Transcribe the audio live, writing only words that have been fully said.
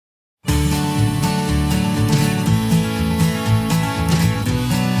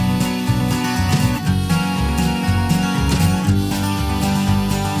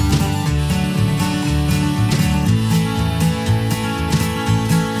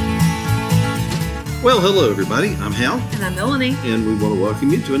Well, hello, everybody. I'm Hal. And I'm Melanie. And we want to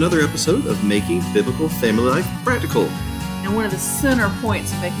welcome you to another episode of Making Biblical Family Life Practical. And one of the center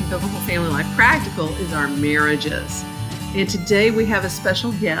points of Making Biblical Family Life Practical is our marriages. And today we have a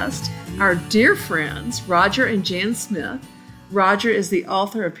special guest, our dear friends, Roger and Jan Smith. Roger is the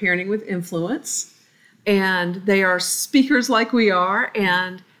author of Parenting with Influence, and they are speakers like we are.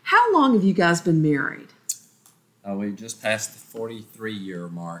 And how long have you guys been married? We just passed the 43-year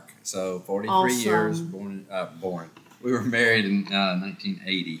mark. So 43 awesome. Years born. We were married in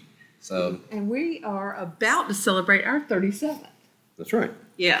 1980. So and we are about to celebrate our 37th. That's right.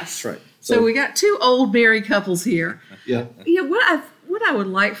 Yes. That's right. So we got two old married couples here. Yeah. What I would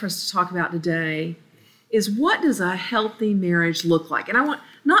like for us to talk about today is, what does a healthy marriage look like? And I want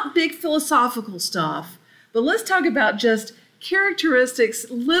not big philosophical stuff, but let's talk about just characteristics,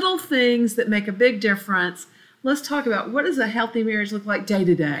 little things that make a big difference. Let's talk about, what does a healthy marriage look like day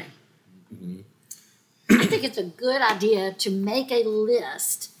to day? I think it's a good idea to make a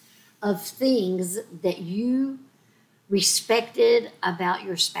list of things that you respected about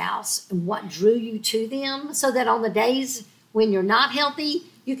your spouse and what drew you to them, so that on the days when you're not healthy,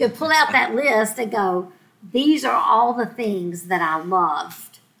 you can pull out that list and go, these are all the things that I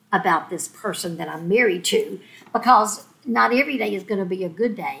loved about this person that I'm married to, because not every day is going to be a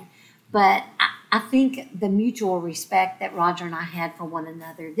good day. But I think the mutual respect that Roger and I had for one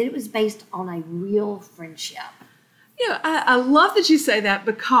another, that it was based on a real friendship. Yeah, I love that you say that,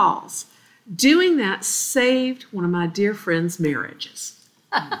 because doing that saved one of my dear friends' marriages.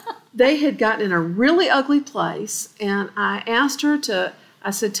 They had gotten in a really ugly place, and I asked her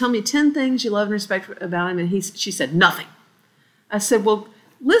I said, tell me 10 things you love and respect about him, and she said, nothing. I said, well,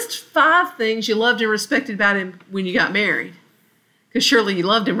 list 5 things you loved and respected about him when you got married, because surely you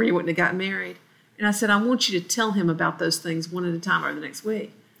loved him or you wouldn't have gotten married. And I said, I want you to tell him about those things one at a time over the next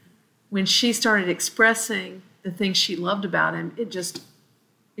week. When she started expressing the things she loved about him, it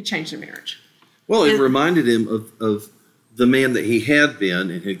changed their marriage. Well, it reminded him of the man that he had been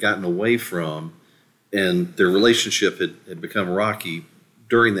and had gotten away from, and their relationship had become rocky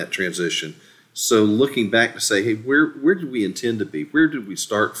during that transition. So looking back to say, hey, where did we intend to be? Where did we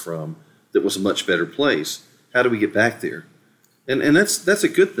start from that was a much better place? How do we get back there? And that's a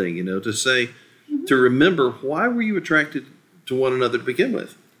good thing, to say, to remember, why were you attracted to one another to begin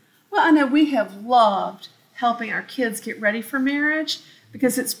with? Well, I know we have loved helping our kids get ready for marriage,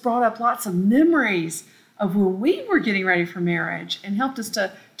 because it's brought up lots of memories of when we were getting ready for marriage, and helped us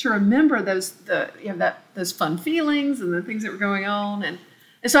to remember those fun feelings and the things that were going on. And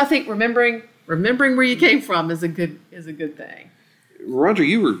so I think remembering where you came from is a good thing. Roger,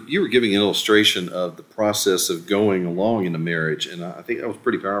 you were giving an illustration of the process of going along in a marriage, and I think that was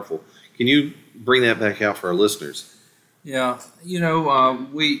pretty powerful. Can you bring that back out for our listeners? yeah,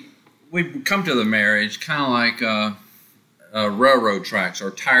 we come to the marriage kind of like railroad tracks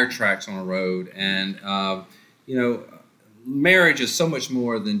or tire tracks on a road, and marriage is so much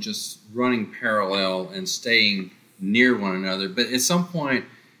more than just running parallel and staying near one another. But at some point,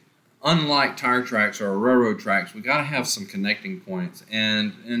 unlike tire tracks or railroad tracks, we got to have some connecting points,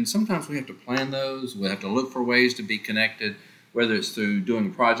 and sometimes we have to plan those. We have to look for ways to be connected, whether it's through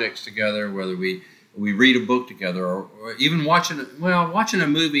doing projects together, whether we read a book together, or even watching a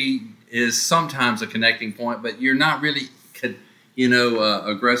movie is sometimes a connecting point, but you're not really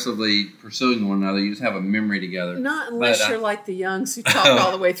aggressively pursuing one another. You just have a memory together. Not unless you're like the Youngs who talk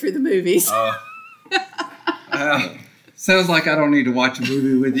all the way through the movies. Sounds like I don't need to watch a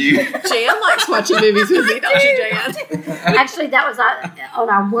movie with you. Jan likes watching movies with me, don't you, Jan? Actually, that was on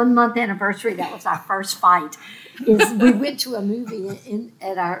our 1-month anniversary. That was our first fight. We went to a movie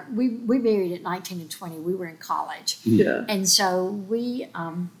we married at 19 and 20. We were in college. Yeah. And so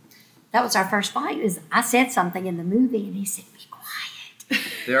that was our first fight. I said something in the movie, and he said, be quiet.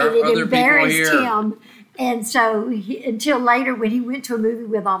 There are other people here. Him. And so until later, when he went to a movie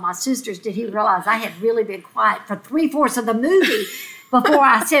with all my sisters, did he realize I had really been quiet for 3/4 of the movie before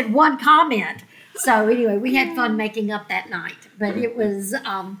I said one comment. So anyway, we had fun making up that night. But it was...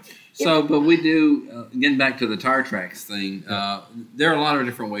 but we do, getting back to the tire tracks thing, there are a lot of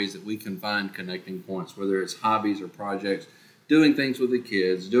different ways that we can find connecting points, whether it's hobbies or projects, doing things with the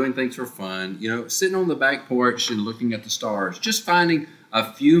kids, doing things for fun, sitting on the back porch and looking at the stars, just finding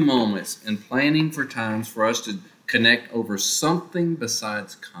a few moments and planning for times for us to connect over something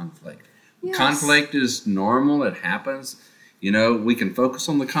besides conflict. Yes. Conflict is normal. It happens. We can focus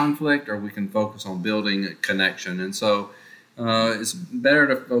on the conflict, or we can focus on building a connection. And so it's better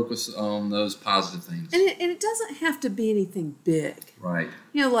to focus on those positive things. And it doesn't have to be anything big. Right.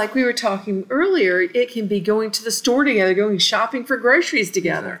 Like we were talking earlier, it can be going to the store together, going shopping for groceries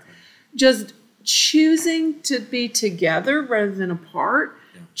together. Just choosing to be together rather than apart,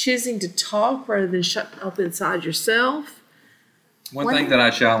 choosing to talk rather than shut up inside yourself. One thing that I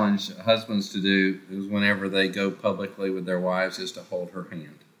challenge husbands to do is whenever they go publicly with their wives is to hold her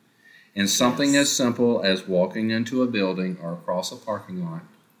hand. And something as simple as walking into a building or across a parking lot,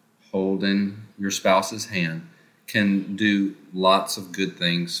 holding your spouse's hand can do lots of good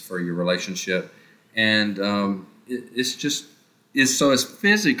things for your relationship. And it's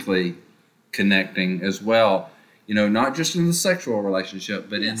physically connecting as well, not just in the sexual relationship,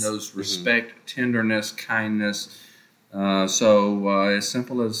 but in those respect, tenderness, kindness. So as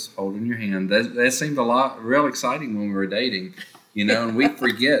simple as holding your hand, that seemed real exciting when we were dating, and we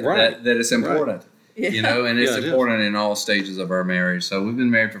forget that it's important, and it's important in all stages of our marriage. So we've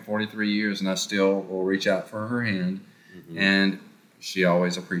been married for 43 years, and I still will reach out for her hand, and she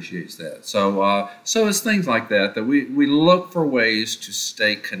always appreciates that. So it's things like that we look for ways to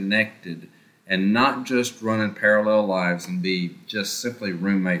stay connected and not just running parallel lives and be just simply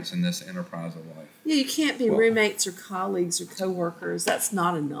roommates in this enterprise of life. Yeah, you can't be roommates or colleagues or coworkers. That's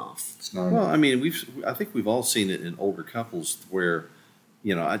not enough. It's not Well, I mean, I think we've all seen it in older couples where,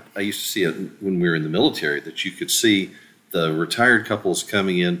 I used to see it when we were in the military, that you could see the retired couples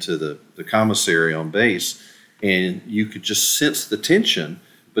coming into the commissary on base, and you could just sense the tension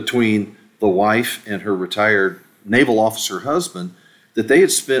between the wife and her retired naval officer husband, that they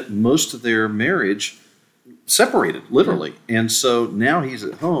had spent most of their marriage separated, literally. And so now he's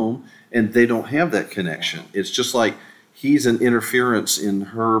at home, and they don't have that connection. It's just like he's an interference in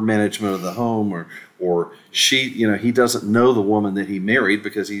her management of the home, or she, he doesn't know the woman that he married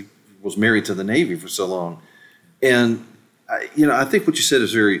because he was married to the Navy for so long. And, I think what you said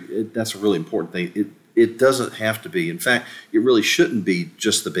is that's a really important thing. It doesn't have to be. In fact, it really shouldn't be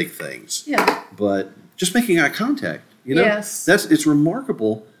just the big things. Yeah. But just making eye contact, Yes. it's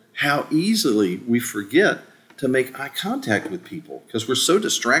remarkable how easily we forget to make eye contact with people because we're so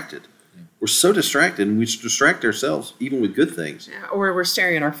distracted. We're so distracted, and we distract ourselves even with good things. Yeah, or we're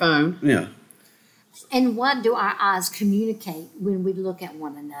staring at our phone. Yeah. And what do our eyes communicate when we look at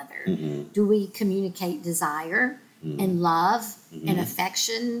one another? Mm-hmm. Do we communicate desire and love and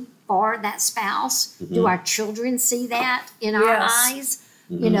affection for that spouse? Do our children see that in our eyes?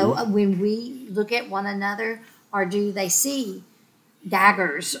 When we look at one another, or do they see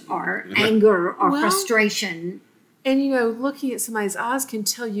daggers or anger or frustration? And, looking at somebody's eyes can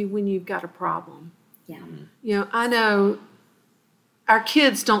tell you when you've got a problem. Yeah. I know our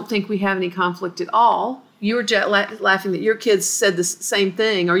kids don't think we have any conflict at all. You were laughing that your kids said the same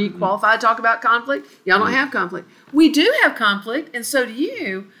thing. Are you qualified to talk about conflict? Y'all don't have conflict. We do have conflict, and so do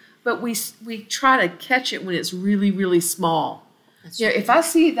you, but we try to catch it when it's really, really small. If I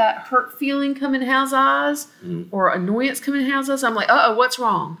see that hurt feeling come in Hal's eyes or annoyance come in Hal's eyes, I'm like, uh-oh, what's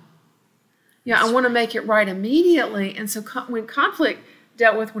wrong? I want to make it right immediately. And so when conflict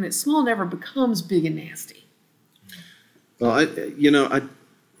dealt with when it's small never becomes big and nasty. Well,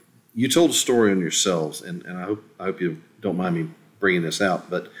 you told a story on yourselves, and I hope you don't mind me bringing this out,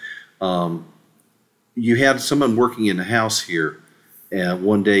 but you had someone working in the house here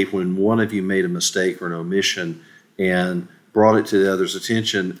one day when one of you made a mistake or an omission and brought it to the other's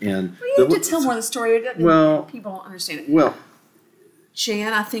attention. And you have to tell more of the story. People don't understand it. Well,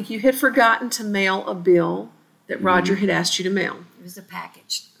 Jan, I think you had forgotten to mail a bill that Roger had asked you to mail. It was a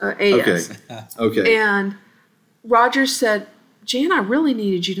package. Yes. Okay. And Roger said, Jan, I really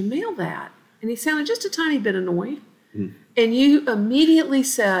needed you to mail that. And he sounded just a tiny bit annoyed. And you immediately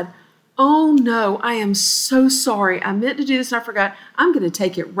said, oh no, I am so sorry. I meant to do this and I forgot. I'm going to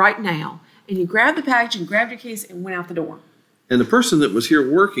take it right now. And you grabbed the package and grabbed your keys and went out the door. And the person that was here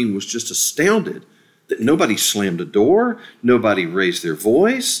working was just astounded that nobody slammed a door, nobody raised their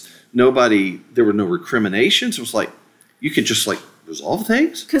voice, there were no recriminations. It was like, you could just resolve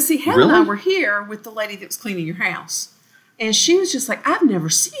things? Because see, Helen and I were here with the lady that was cleaning your house. And she was just like, I've never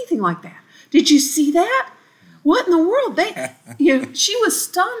seen anything like that. Did you see that? What in the world? She was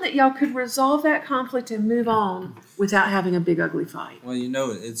stunned that y'all could resolve that conflict and move on without having a big ugly fight. Well,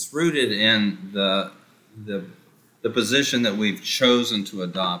 it's rooted in the position that we've chosen to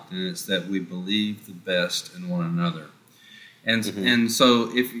adopt, and it's that we believe the best in one another. And so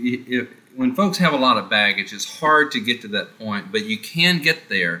if when folks have a lot of baggage, it's hard to get to that point, but you can get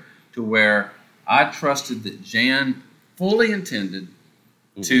there to where I trusted that Jan fully intended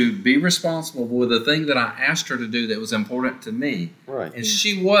to be responsible for the thing that I asked her to do that was important to me. Right. And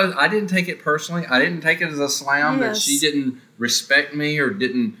I didn't take it personally. I didn't take it as a slam that she didn't respect me or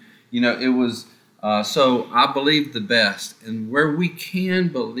didn't, it was, So I believe the best, and where we can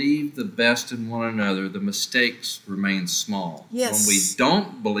believe the best in one another, the mistakes remain small. Yes. When we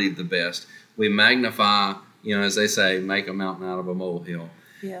don't believe the best, we magnify, as they say, make a mountain out of a molehill.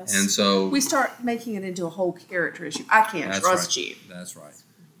 Yes. And so we start making it into a whole character issue. I can't trust you. That's right.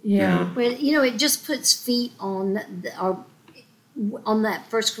 Yeah. Well, it just puts feet on on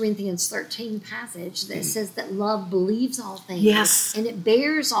that 1 Corinthians 13 passage that says that love believes all things. Yes. And it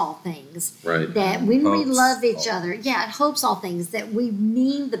bears all things. Right. That when we Hopes love each all other, it hopes all things, that we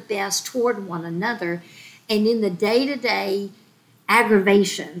mean the best toward one another. And in the day-to-day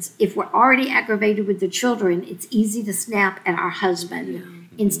aggravations, if we're already aggravated with the children, it's easy to snap at our husband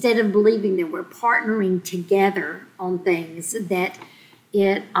instead of believing that we're partnering together on things, that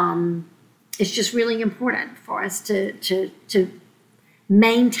it's just really important for us to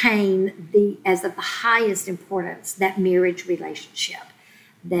maintain as of the highest importance that marriage relationship.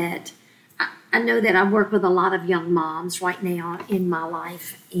 That I know that I work with a lot of young moms right now in my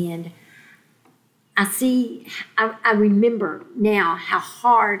life, and I remember now how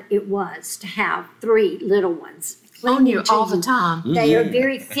hard it was to have 3 little ones On you clinging to all the time. They are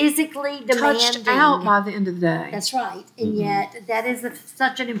very physically demanding. Touched out by the end of the day. That's right. And yet that is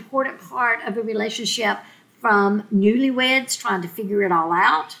such an important part of a relationship, from newlyweds trying to figure it all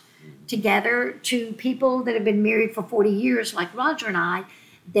out together to people that have been married for 40 years like Roger and I,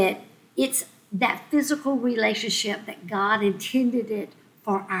 that it's that physical relationship that God intended it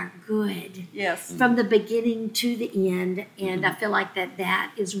for our good. Yes. From the beginning to the end. And I feel like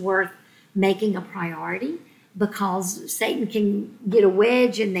that is worth making a priority, because Satan can get a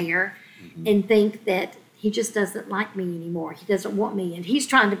wedge in there and think that he just doesn't like me anymore. He doesn't want me. And he's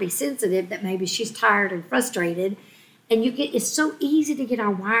trying to be sensitive that maybe she's tired and frustrated. And it's so easy to get our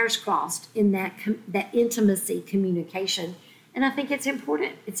wires crossed in that intimacy communication. And I think it's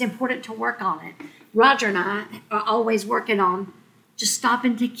important. It's important to work on it. Roger and I are always working on just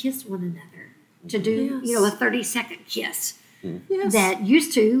stopping to kiss one another, to do, a 30-second kiss. Yes. That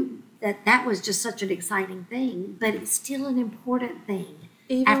used to, that was just such an exciting thing, but it's still an important thing.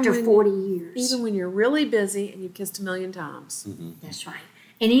 Even after when- 40 years. Even when you're really busy and you've kissed a million times. That's right.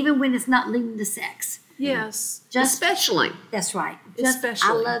 And even when it's not leading to sex. Yes. Just- especially. That's right. Just, Especially.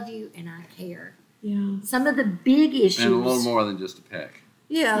 I love you and I care. Yeah. Some of the big issues. And a little more than just a peck.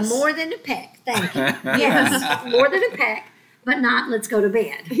 Yes. More than a peck. Thank you. Yes. More than a peck, but not let's go to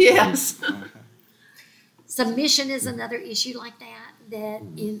bed. Yes. Submission is another issue like that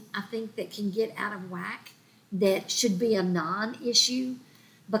I think that can get out of whack, that should be a non-issue,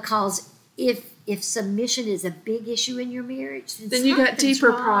 because if submission is a big issue in your marriage, Then you got something's deeper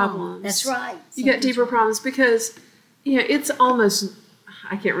wrong. problems. That's right. You got Something's deeper wrong. problems because, it's almost,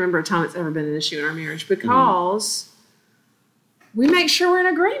 I can't remember a time it's ever been an issue in our marriage, because we make sure we're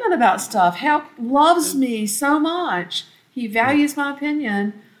in agreement about stuff. Hal loves me so much. He values my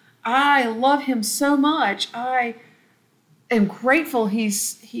opinion. I love him so much. I am grateful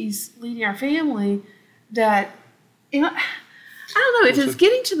he's leading our family, that, I don't know, if it's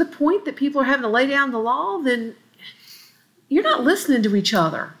getting to the point that people are having to lay down the law, then you're not listening to each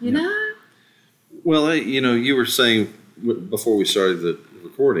other, you know? Well, you were saying before we started the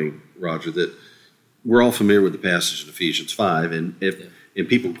recording, Roger, that we're all familiar with the passage in Ephesians 5, and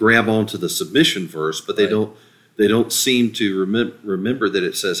people grab onto the submission verse, but they don't seem to remember that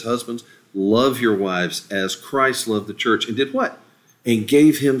it says, "Husbands, love your wives as Christ loved the church and did what? And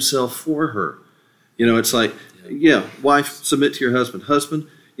gave himself for her." It's like, wife, submit to your husband. Husband,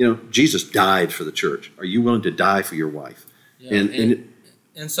 Jesus died for the church. Are you willing to die for your wife? Yeah,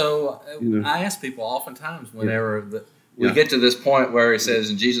 and so I ask people oftentimes whenever we get to this point where it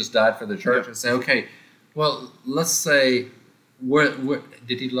says, and Jesus died for the church, and say, okay, well, let's say, where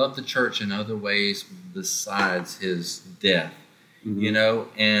did he love the church in other ways besides his death?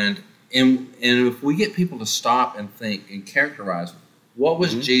 And if we get people to stop and think and characterize, what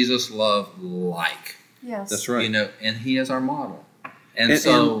was Jesus' love like? Yes. That's right. And he is our model. And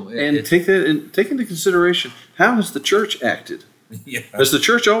take into consideration, how has the church acted? Yeah. Has the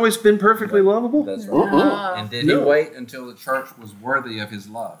church always been perfectly lovable? That's right. No. And did he wait until the church was worthy of his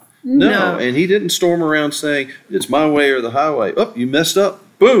love? No, and he didn't storm around saying, "It's my way or the highway." Oh, you messed up.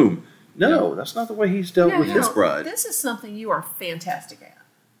 Boom. No, that's not the way he's dealt with his bride. This is something you are fantastic at.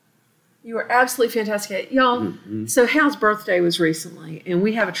 You are absolutely fantastic at. Y'all, so Hal's birthday was recently, and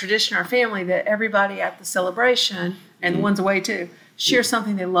we have a tradition in our family that everybody at the celebration, and the ones away too, share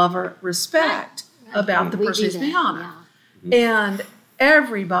something they love or respect about the We person do who's that, beyond it. yeah. And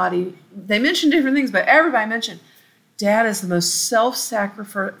everybody, they mentioned different things, but everybody mentioned, Dad is the most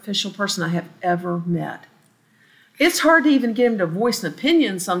self-sacrificial person I have ever met. It's hard to even get him to voice an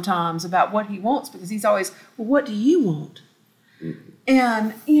opinion sometimes about what he wants because he's always, well, what do you want? Mm-hmm.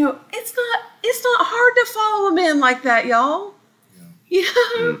 And, it's not hard to follow a man like that, y'all. Yeah.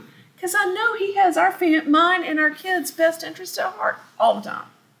 Because I know he has mine and our kids' best interest at heart all the time.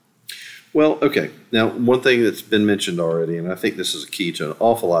 Well, okay. Now, one thing that's been mentioned already, and I think this is a key to an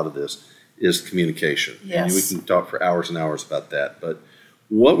awful lot of this, is communication. Yes. And we can talk for hours and hours about that. But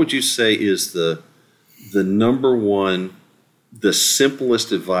what would you say is the number one, the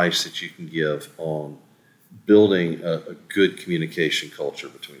simplest advice that you can give on building a good communication culture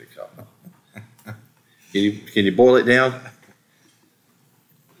between a couple? Can you boil it down?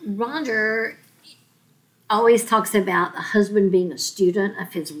 Roger always talks about a husband being a student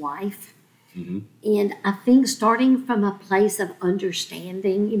of his wife. Mm-hmm. And I think starting from a place of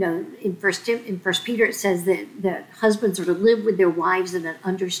understanding, in First Peter it says that husbands are to live with their wives in an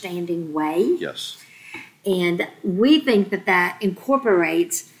understanding way. Yes. And we think that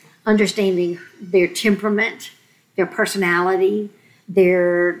incorporates understanding their temperament, their personality,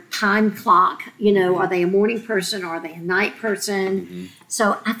 their time clock. Are they a morning person or are they a night person? Mm-hmm.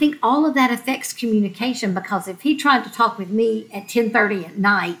 So I think all of that affects communication, because if he tried to talk with me at 10:30 at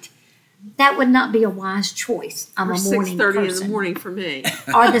night, that would not be a wise choice. I'm or a morning 6:30 person. in the morning for me.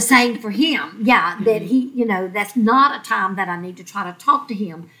 Or the same for him. Yeah, that he, that's not a time that I need to try to talk to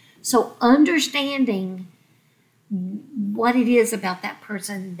him. So understanding what it is about that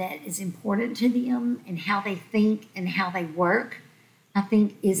person that is important to them and how they think and how they work, I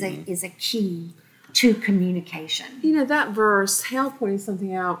think is a key to communication. That verse, Hal pointed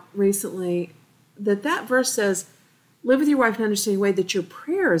something out recently, that verse says, live with your wife in an understanding way that your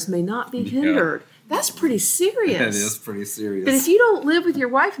prayers may not be hindered. That's pretty serious. That is pretty serious. But if you don't live with your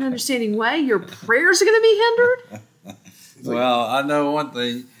wife in an understanding way, your prayers are going to be hindered? Well, I know one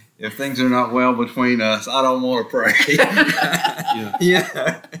thing. If things are not well between us, I don't want to pray.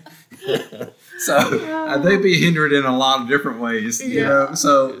 Yeah. So they'd be hindered in a lot of different ways,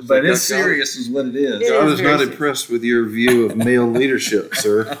 So, but it's serious, is what it is. I was not impressed with your view of male leadership,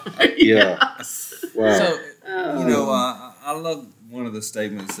 sir. Yeah. Wow. So, I love one of the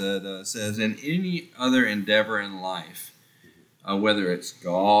statements that says, in any other endeavor in life, whether it's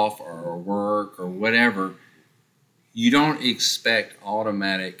golf or work or whatever, you don't expect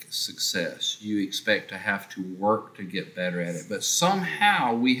automatic success. You expect to have to work to get better at it. But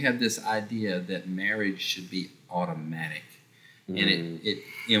somehow we have this idea that marriage should be automatic. And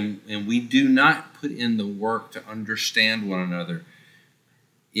and we do not put in the work to understand one another.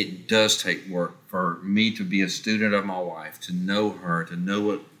 It does take work for me to be a student of my wife, to know her, to know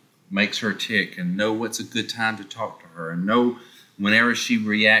what makes her tick, and know what's a good time to talk to her, and know whenever she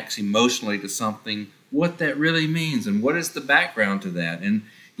reacts emotionally to something, what that really means and what is the background to that. And,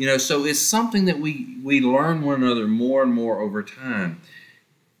 so it's something that we learn one another more and more over time.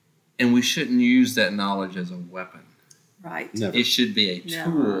 And we shouldn't use that knowledge as a weapon. Right. Never. It should be a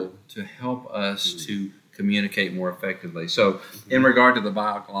tool to help us to communicate more effectively. So in regard to the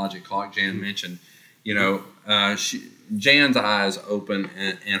biologic clock Jan mentioned, Jan's eyes open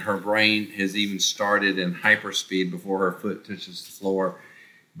and her brain has even started in hyperspeed before her foot touches the floor.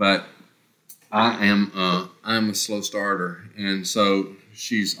 But I'm a slow starter, and so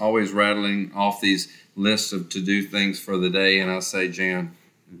she's always rattling off these lists of to-do things for the day, and I say, Jan,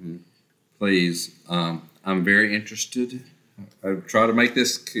 please, I'm very interested. I try to make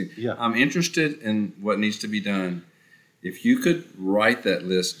this I'm interested in what needs to be done. If you could write that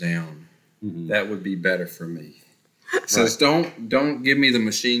list down, that would be better for me. So don't give me the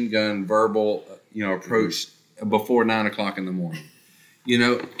machine gun verbal approach before 9 o'clock in the morning.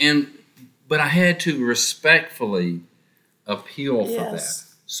 But I had to respectfully appeal for that.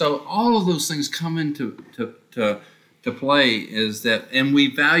 So all of those things come into to play is that, and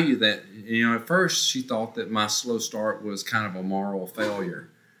we value that. At first she thought that my slow start was kind of a moral failure.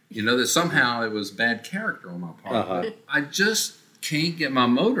 That somehow it was bad character on my part. But I just can't get my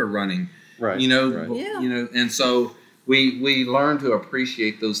motor running. Right. And so we learn to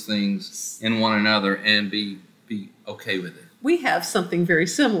appreciate those things in one another and be okay with it. We have something very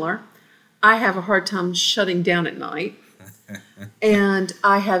similar. I have a hard time shutting down at night, and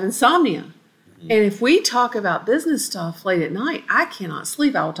I have insomnia. And if we talk about business stuff late at night, I cannot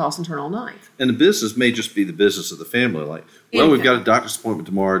sleep. I will toss and turn all night. And the business may just be the business of the family. Like, we've got a doctor's appointment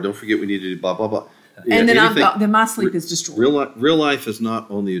tomorrow. Don't forget we need to do blah, blah, blah. And then my sleep is destroyed. Real life is not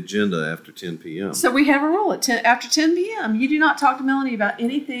on the agenda after 10 p.m. So we have a rule after 10 p.m. You do not talk to Melanie about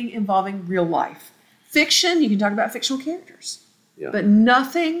anything involving real life. Fiction, you can talk about fictional characters. Yeah. But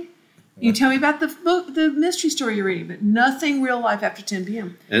nothing... You tell me about the book, the mystery story you're reading, but nothing real life after 10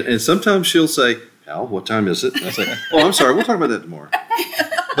 p.m. And sometimes she'll say, Hal, what time is it? And I say, oh, I'm sorry, we'll talk about that tomorrow.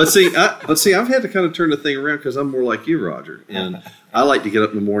 But see, I've had to kind of turn the thing around because I'm more like you, Roger. And I like to get up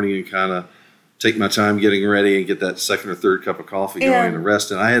in the morning and kind of take my time getting ready and get that second or third cup of coffee going and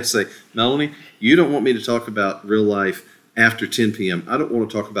rest. And I had to say, Melanie, you don't want me to talk about real life after 10 p.m. I don't want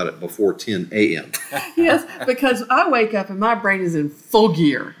to talk about it before 10 a.m. Yes, because I wake up and my brain is in full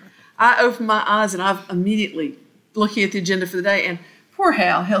gear. I open my eyes and I'm immediately looking at the agenda for the day. And poor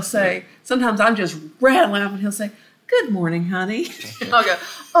Hal, he'll say, sometimes I'm just rattling up and he'll say, good morning, honey. I'll go,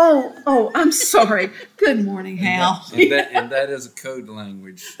 oh, I'm sorry. Good morning, Hal. And that is a code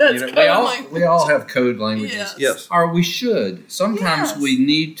language. That's code language. We all have code languages. Yes. Or we should. Sometimes Yes. we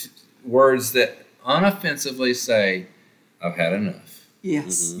need words that unoffensively say, I've had enough.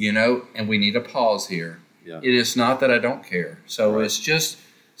 Yes. And we need a pause here. Yeah. It is not that I don't care. So Right. it's just,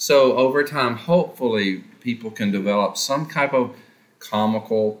 so over time, hopefully people can develop some type of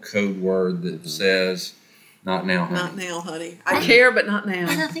comical code word that says, not now, honey. Not now, honey. I care, but not And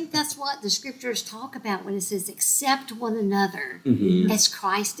I now. think that's what the scriptures talk about when it says, accept one another as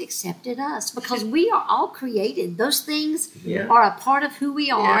Christ accepted us. Because we are all created. Those things Yeah. are a part of who we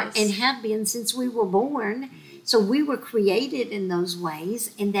are Yes. and have been since we were born. So we were created in those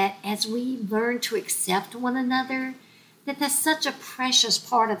ways. And that as we learn to accept one another, that's such a precious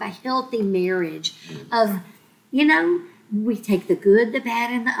part of a healthy marriage of, we take the good, the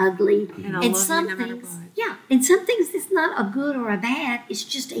bad, and the ugly. And I love some you no matter things, what. and some things it's not a good or a bad, it's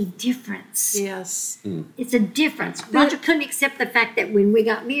just a difference. Yes. It's a difference. Roger couldn't accept the fact that when we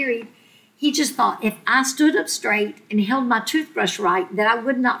got married, he just thought if I stood up straight and held my toothbrush right, that I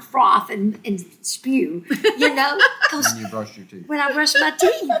would not froth and spew, because When you brush your teeth. when I brushed my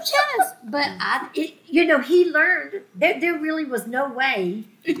teeth, yes. But he learned that there really was no way.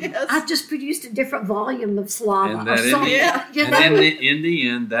 Yes. I just produced a different volume of slobber And or that something. in the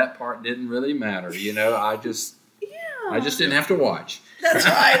end, that part didn't really matter. I just didn't have to watch. That's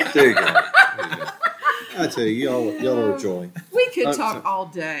right. There you go. I tell you, y'all are a joy. We could talk all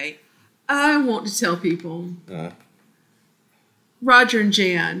day. I want to tell people Roger and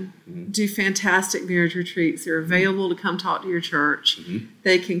Jan do fantastic marriage retreats. They're available to come talk to your church.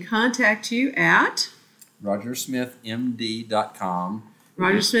 They can contact you at RogerSmithMD.com.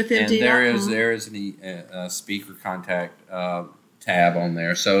 RogerSmithMD.com. And there is a speaker contact tab on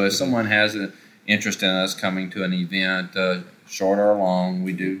there. So if someone has an interest in us coming to an event, short or long,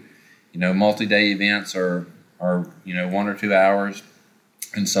 we do, multi-day events or 1 or 2 hours.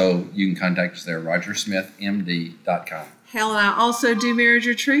 And so you can contact us there, RogerSmithMD.com. Hal and I also do marriage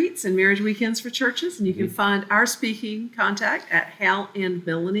retreats and marriage weekends for churches, and you can find our speaking contact at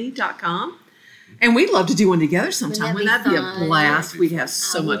HalAndMelanie.com. And we'd love to do one together sometime. Wouldn't that be a fun? blast? We'd have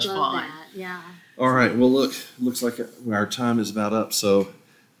so I would much love fun. that. Yeah. All right. Well, looks like our time is about up. So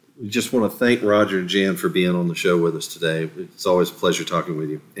we just want to thank Roger and Jan for being on the show with us today. It's always a pleasure talking with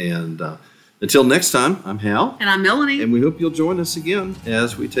you. And until next time, I'm Hal. And I'm Melanie. And we hope you'll join us again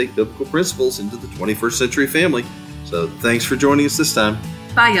as we take biblical principles into the 21st century family. So thanks for joining us this time.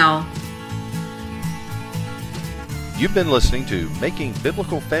 Bye, y'all. You've been listening to Making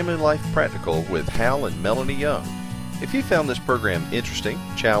Biblical Family Life Practical with Hal and Melanie Young. If you found this program interesting,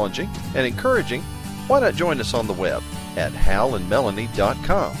 challenging, and encouraging, why not join us on the web at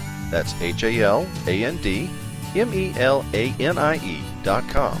halandmelanie.com. That's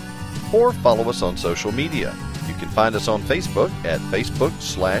HALANDMELANIE.com. Or follow us on social media. You can find us on Facebook at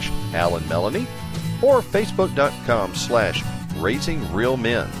Facebook/Hal and Melanie or Facebook.com/Raising Real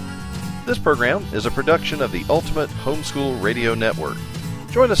Men. This program is a production of the Ultimate Homeschool Radio Network.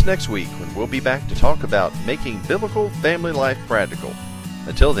 Join us next week when we'll be back to talk about making biblical family life practical.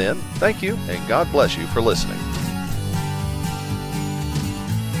 Until then, thank you and God bless you for listening.